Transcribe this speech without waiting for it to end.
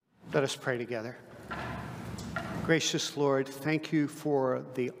Let us pray together. Gracious Lord, thank you for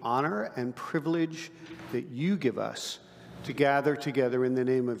the honor and privilege that you give us to gather together in the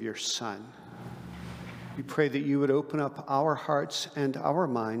name of your Son. We pray that you would open up our hearts and our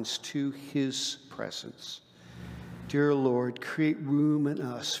minds to his presence. Dear Lord, create room in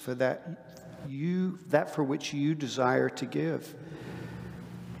us for that for which you desire to give.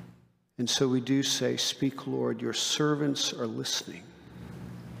 And so we do say, speak, Lord, your servants are listening.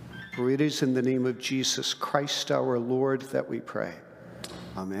 For it is in the name of Jesus Christ our Lord that we pray.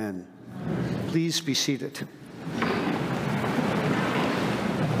 Amen. Please be seated.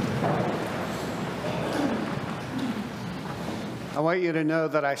 I want you to know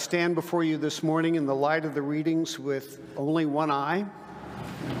that I stand before you this morning in the light of the readings with only one eye,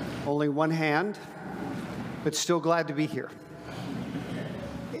 only one hand, but still glad to be here.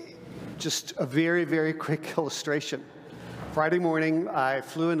 Just a very, very quick illustration. Friday morning, I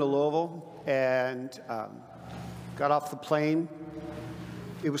flew into Louisville and got off the plane.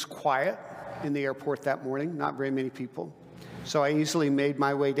 It was quiet in the airport that morning, not very many people. So I easily made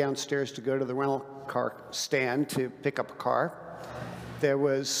my way downstairs to go to the rental car stand to pick up a car. There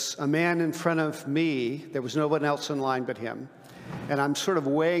was a man in front of me. There was no one else in line but him. And I'm sort of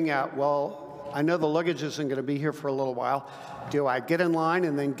weighing out, well, I know the luggage isn't going to be here for a little while. Do I get in line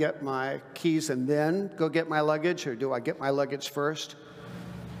and then get my keys and then go get my luggage, or do I get my luggage first?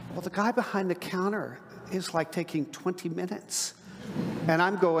 Well, the guy behind the counter is like taking 20 minutes. And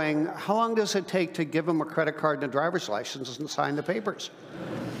I'm going, how long does it take to give him a credit card and a driver's license and sign the papers?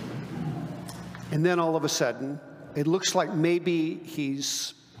 And then all of a sudden, it looks like maybe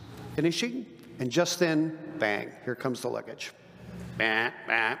he's finishing, and just then, bang, here comes the luggage. Bah,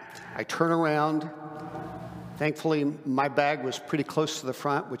 bah. I turn around. Thankfully, my bag was pretty close to the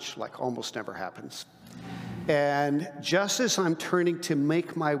front, which like almost never happens. And just as I'm turning to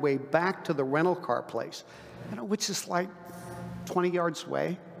make my way back to the rental car place, which is like 20 yards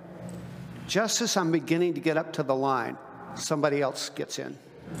away, just as I'm beginning to get up to the line, somebody else gets in.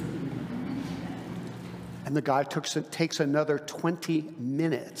 And the guy takes another 20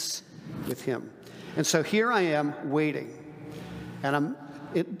 minutes with him. And so here I am waiting. And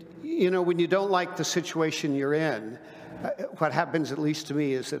when you don't like the situation you're in, what happens, at least to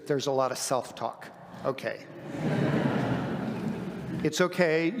me, is that there's a lot of self-talk. Okay. It's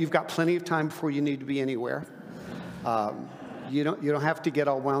okay. You've got plenty of time before you need to be anywhere. You don't have to get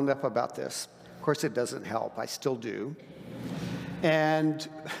all wound up about this. Of course, it doesn't help. I still do. And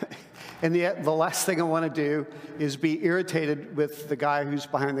the last thing I want to do is be irritated with the guy who's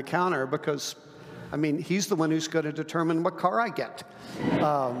behind the counter, because, he's the one who's going to determine what car I get.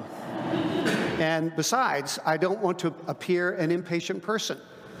 And besides, I don't want to appear an impatient person.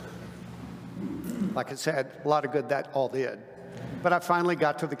 Like I said, a lot of good that all did. But I finally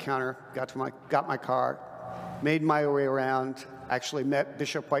got to the counter, got my car, made my way around, actually met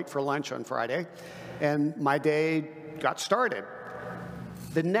Bishop White for lunch on Friday, and my day got started.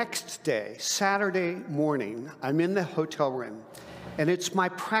 The next day, Saturday morning, I'm in the hotel room, and it's my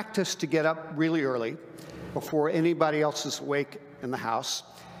practice to get up really early before anybody else is awake in the house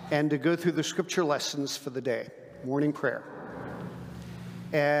and to go through the scripture lessons for the day, morning prayer.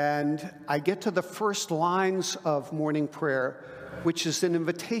 And I get to the first lines of morning prayer, which is an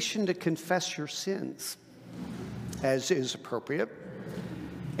invitation to confess your sins, as is appropriate.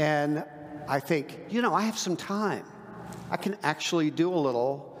 And I think, I have some time. I can actually do a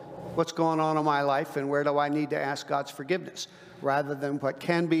little what's going on in my life and where do I need to ask God's forgiveness, rather than what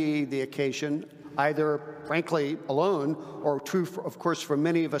can be the occasion, either frankly alone or true, of course, for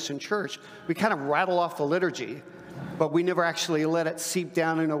many of us in church. We kind of rattle off the liturgy, but we never actually let it seep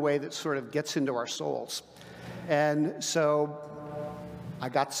down in a way that sort of gets into our souls. And so I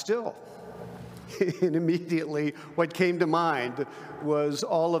got still. And immediately what came to mind was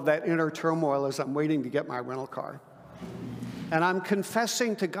all of that inner turmoil as I'm waiting to get my rental car. And I'm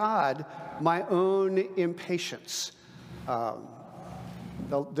confessing to God my own impatience.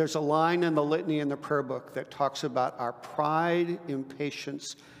 There's a line in the litany in the prayer book that talks about our pride,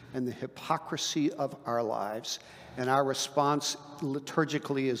 impatience, and the hypocrisy of our lives. And our response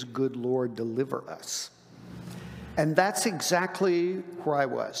liturgically is, "Good Lord, deliver us." And that's exactly where I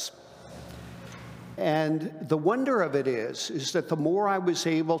was. And the wonder of it is that the more I was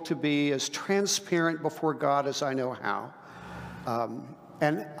able to be as transparent before God as I know how,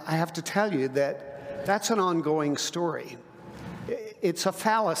 and I have to tell you that that's an ongoing story. It's a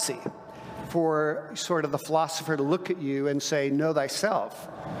fallacy for sort of the philosopher to look at you and say, know thyself,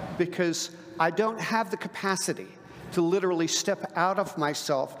 because I don't have the capacity to literally step out of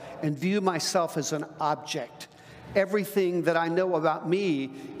myself and view myself as an object Everything that I know about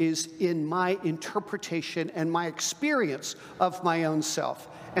me is in my interpretation and my experience of my own self.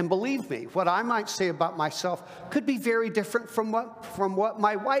 And believe me, what I might say about myself could be very different from what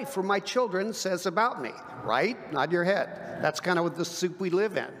my wife or my children says about me, right? Nod your head. That's kind of the soup we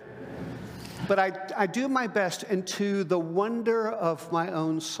live in. But I do my best, and to the wonder of my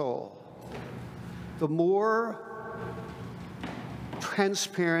own soul, the more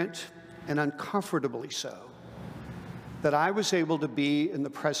transparent and uncomfortably so that I was able to be in the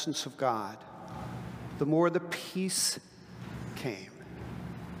presence of God, the more the peace came,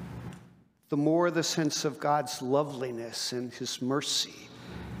 the more the sense of God's loveliness and his mercy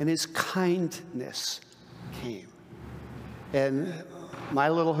and his kindness came. And my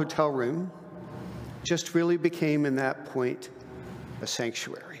little hotel room just really became, in that point, a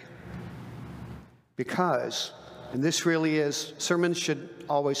sanctuary. Because, and this really is, sermons should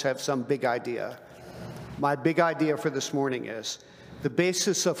always have some big idea. My big idea for this morning is the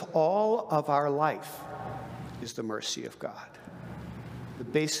basis of all of our life is the mercy of God. The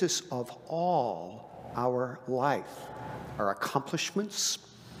basis of all our life, our accomplishments,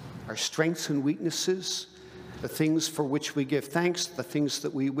 our strengths and weaknesses, the things for which we give thanks, the things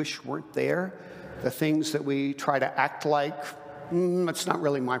that we wish weren't there, the things that we try to act like, it's not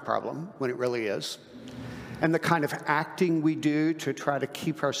really my problem, when it really is. And the kind of acting we do to try to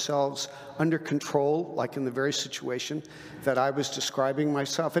keep ourselves under control, like in the very situation that I was describing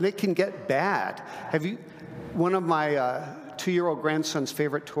myself. And it can get bad. One of my 2-year-old grandson's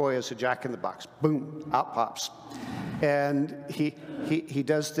favorite toy is a Jack-in-the-Box. Boom, out pops. And he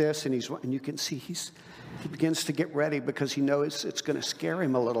does this, and you can see he begins to get ready because he knows it's going to scare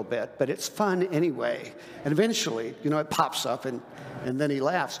him a little bit, but it's fun anyway. And eventually, it pops up, and then he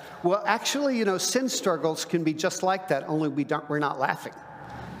laughs. Well, actually, sin struggles can be just like that, only we're not laughing.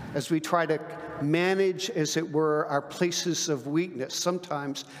 As we try to manage, as it were, our places of weakness,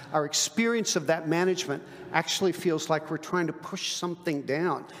 sometimes our experience of that management actually feels like we're trying to push something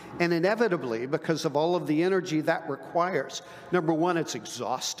down. And inevitably, because of all of the energy that requires, number one, it's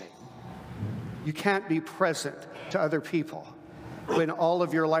exhausting. You can't be present to other people when all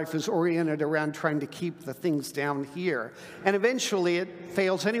of your life is oriented around trying to keep the things down here. And eventually it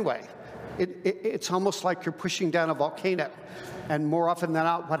fails anyway. It's almost like you're pushing down a volcano. And more often than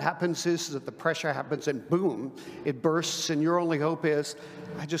not, what happens is that the pressure happens and boom, it bursts, and your only hope is,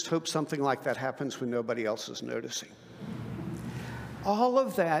 I just hope something like that happens when nobody else is noticing. All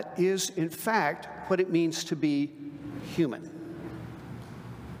of that is, in fact, what it means to be human.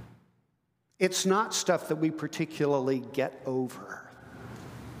 It's not stuff that we particularly get over.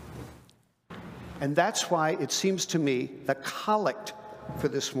 And that's why it seems to me the collect for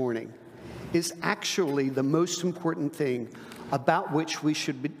this morning is actually the most important thing about which we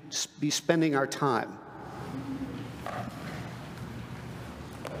should be spending our time.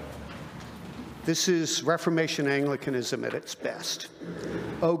 This is Reformation Anglicanism at its best.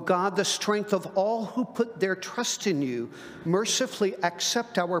 O God, the strength of all who put their trust in you, mercifully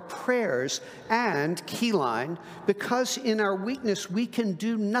accept our prayers and, key line, because in our weakness we can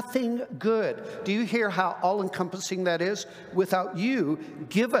do nothing good. Do you hear how all-encompassing that is? Without you,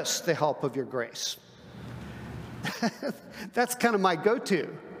 give us the help of your grace. That's kind of my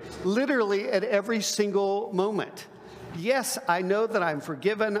go-to, literally at every single moment. Yes, I know that I'm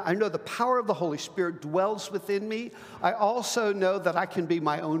forgiven. I know the power of the Holy Spirit dwells within me. I also know that I can be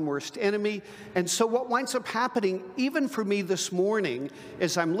my own worst enemy. And so what winds up happening, even for me this morning,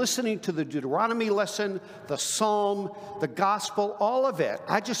 is I'm listening to the Deuteronomy lesson, the Psalm, the Gospel, all of it.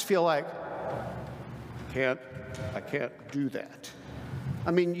 I just feel like, I can't do that.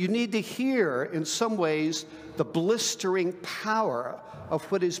 I mean, you need to hear, in some ways, the blistering power of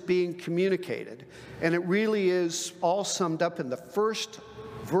what is being communicated. And it really is all summed up in the first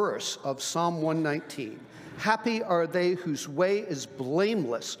verse of Psalm 119. Happy are they whose way is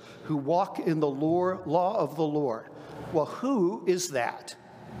blameless, who walk in the law of the Lord. Well, who is that?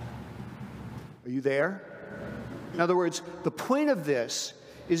 Are you there? In other words, the point of this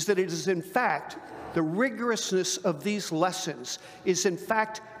is that it is, in fact, the rigorousness of these lessons is, in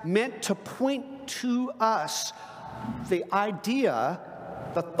fact, meant to point to us the idea,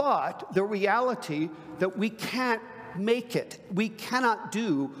 the thought, the reality that we can't make it. We cannot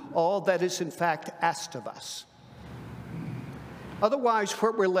do all that is, in fact, asked of us. Otherwise,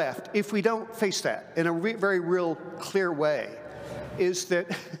 where we're left, if we don't face that in a very real, clear way, is that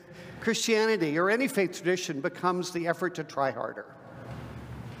Christianity or any faith tradition becomes the effort to try harder.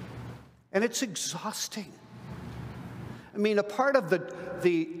 And it's exhausting. I mean, a part of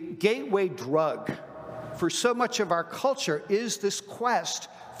the gateway drug for so much of our culture is this quest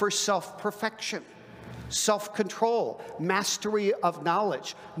for self-perfection. self-control, mastery of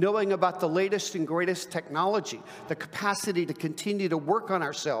knowledge, knowing about the latest and greatest technology, the capacity to continue to work on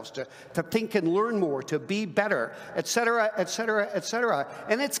ourselves, to think and learn more, to be better, et cetera, et cetera, et cetera.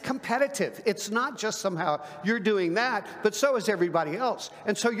 And it's competitive. It's not just somehow you're doing that, but so is everybody else.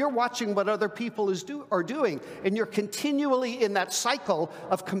 And so you're watching what other people are doing, and you're continually in that cycle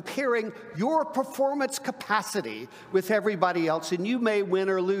of comparing your performance capacity with everybody else, and you may win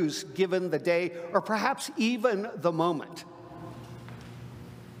or lose given the day, or perhaps even the moment.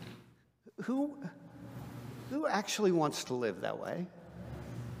 Who actually wants to live that way?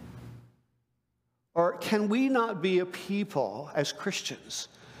 Or can we not be a people as Christians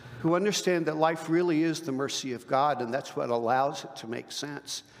who understand that life really is the mercy of God, and that's what allows it to make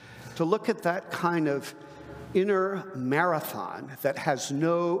sense? To look at that kind of inner marathon that has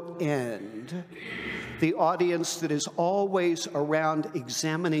no end, the audience that is always around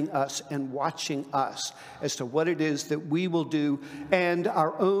examining us and watching us as to what it is that we will do, and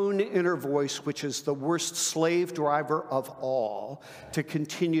our own inner voice, which is the worst slave driver of all, to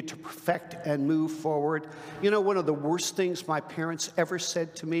continue to perfect and move forward. You know, one of the worst things my parents ever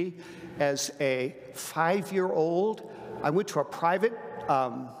said to me as a 5-year-old, I went to a private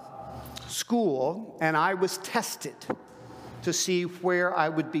school, and I was tested to see where I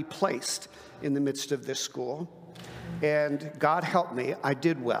would be placed in the midst of this school. And God help me, I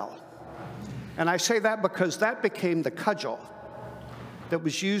did well. And I say that because that became the cudgel that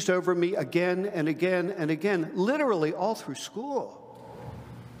was used over me again and again and again, literally all through school.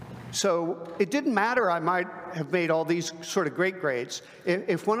 So it didn't matter, I might have made all these sort of great grades.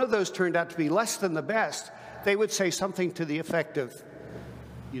 If one of those turned out to be less than the best, they would say something to the effect of,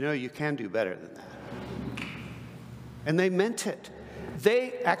 you know, you can do better than that. And they meant it.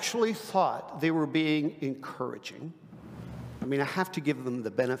 They actually thought they were being encouraging. I mean, I have to give them the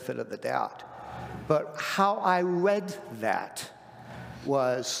benefit of the doubt. But how I read that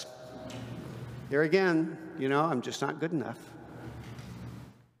was, there again, you know, I'm just not good enough.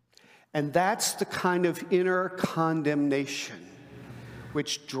 And that's the kind of inner condemnation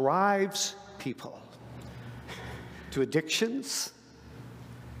which drives people to addictions,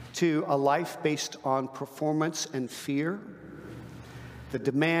 to a life based on performance and fear, the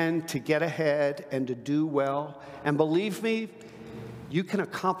demand to get ahead and to do well. And believe me, you can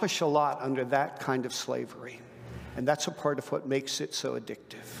accomplish a lot under that kind of slavery. And that's a part of what makes it so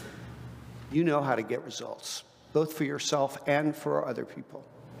addictive. You know how to get results, both for yourself and for other people.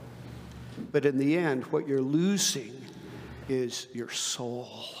 But in the end, what you're losing is your soul.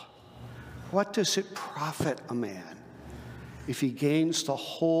 What does it profit a man if he gains the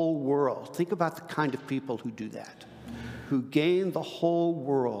whole world? Think about the kind of people who do that, who gain the whole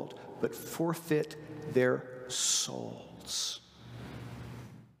world but forfeit their souls.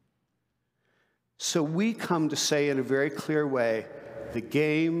 So we come to say in a very clear way, the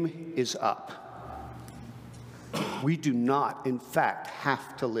game is up. We do not, in fact,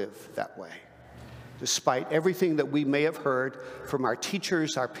 have to live that way, despite everything that we may have heard from our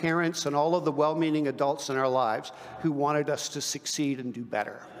teachers, our parents, and all of the well-meaning adults in our lives who wanted us to succeed and do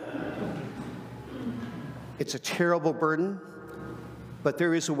better. It's a terrible burden, but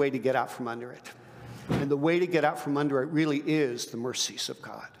there is a way to get out from under it. And the way to get out from under it really is the mercies of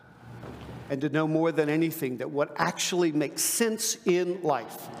God. And to know more than anything that what actually makes sense in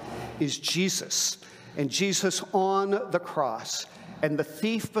life is Jesus, and Jesus on the cross, and the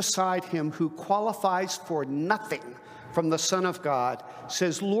thief beside him who qualifies for nothing from the Son of God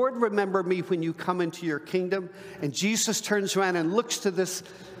says, Lord, remember me when you come into your kingdom. And Jesus turns around and looks to this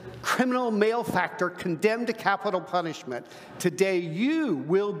criminal malefactor condemned to capital punishment. Today you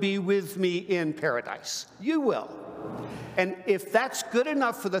will be with me in paradise. You will. And if that's good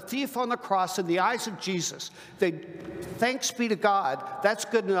enough for the thief on the cross in the eyes of Jesus, thanks be to God, that's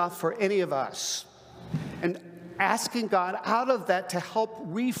good enough for any of us. And asking God out of that to help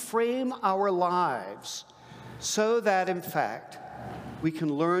reframe our lives so that, in fact, we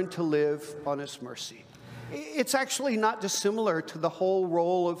can learn to live on His mercy. It's actually not dissimilar to the whole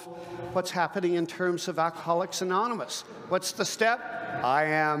role of what's happening in terms of Alcoholics Anonymous. What's the step? I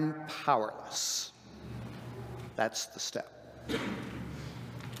am powerless. That's the step.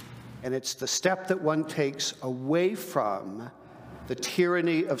 And it's the step that one takes away from the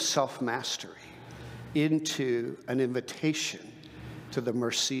tyranny of self-mastery into an invitation to the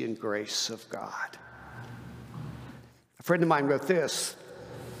mercy and grace of God. A friend of mine wrote this.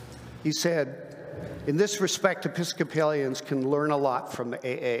 He said, in this respect, Episcopalians can learn a lot from the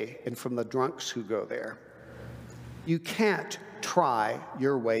AA and from the drunks who go there. You can't try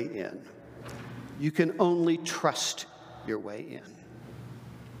your way in. You can only trust your way in.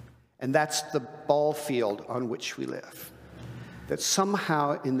 And that's the ball field on which we live. That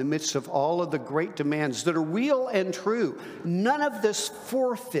somehow, in the midst of all of the great demands that are real and true, none of this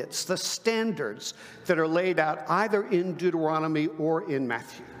forfeits the standards that are laid out either in Deuteronomy or in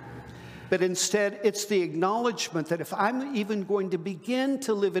Matthew. But instead, it's the acknowledgement that if I'm even going to begin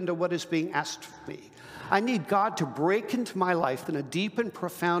to live into what is being asked of me, I need God to break into my life in a deep and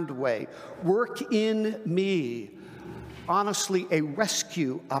profound way, work in me, honestly, a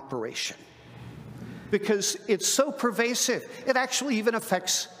rescue operation. Because it's so pervasive, it actually even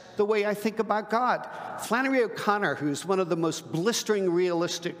affects the way I think about God. Flannery O'Connor, who's one of the most blistering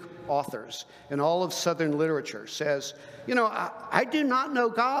realistic authors in all of Southern literature, says, I do not know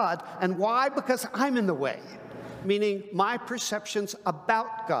God. And why? Because I'm in the way. Meaning my perceptions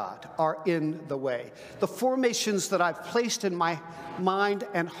about God are in the way. The formations that I've placed in my mind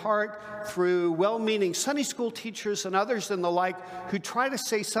and heart through well-meaning Sunday school teachers and others and the like who try to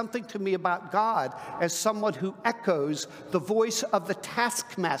say something to me about God as someone who echoes the voice of the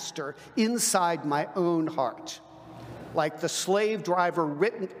taskmaster inside my own heart. Like the slave driver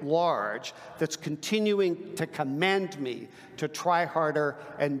written large that's continuing to command me to try harder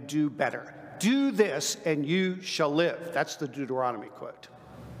and do better. Do this and you shall live. That's the Deuteronomy quote.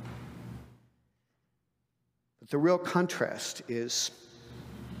 But the real contrast is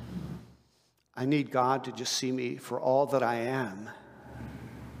I need God to just see me for all that I am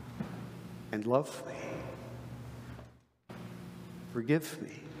and love me, forgive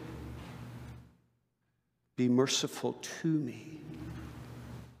me, be merciful to me,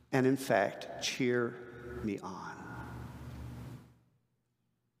 and in fact, cheer me on.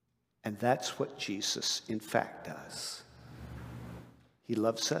 And that's what Jesus, in fact, does. He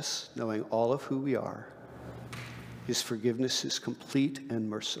loves us, knowing all of who we are. His forgiveness is complete and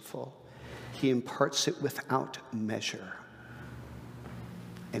merciful. He imparts it without measure.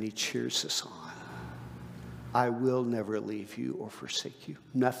 And he cheers us on. I will never leave you or forsake you.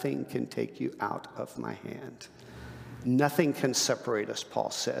 Nothing can take you out of my hand. Nothing can separate us, Paul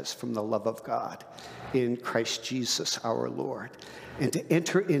says, from the love of God in Christ Jesus our Lord. And to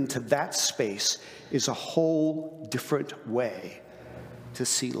enter into that space is a whole different way to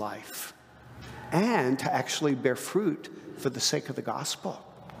see life and to actually bear fruit for the sake of the gospel.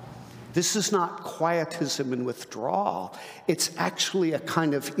 This is not quietism and withdrawal. It's actually a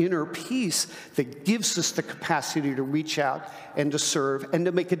kind of inner peace that gives us the capacity to reach out and to serve and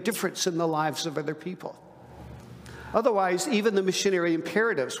to make a difference in the lives of other people. Otherwise, even the missionary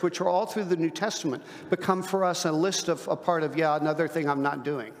imperatives, which are all through the New Testament, become for us a list of a part of, another thing I'm not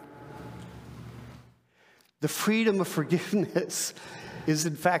doing. The freedom of forgiveness is,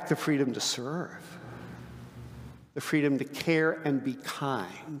 in fact, the freedom to serve, the freedom to care and be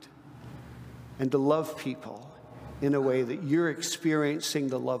kind, and to love people in a way that you're experiencing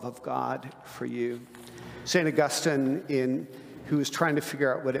the love of God for you. St. Augustine, who was trying to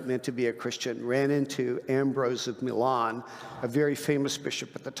figure out what it meant to be a Christian, ran into Ambrose of Milan, a very famous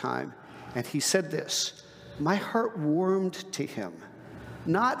bishop at the time, and he said this, "My heart warmed to him,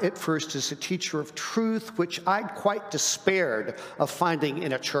 not at first as a teacher of truth, which I'd quite despaired of finding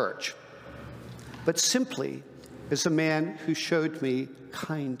in a church, but simply as a man who showed me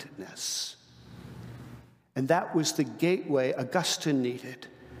kindness." And that was the gateway Augustine needed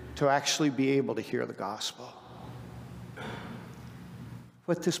to actually be able to hear the gospel.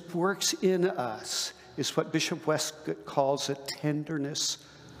 What this works in us is what Bishop Westcott calls a tenderness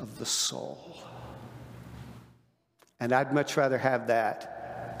of the soul. And I'd much rather have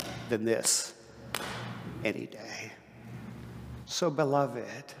that than this any day. So,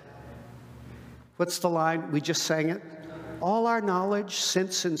 beloved, what's the line? We just sang it. All our knowledge,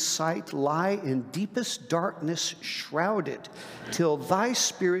 sense, and sight lie in deepest darkness shrouded, till thy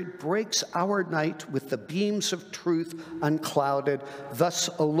spirit breaks our night with the beams of truth unclouded. Thus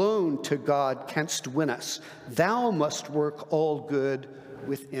alone to God canst win us. Thou must work all good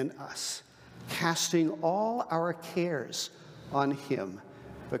within us, casting all our cares on him,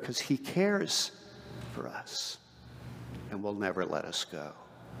 because he cares for us and will never let us go.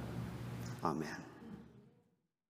 Amen.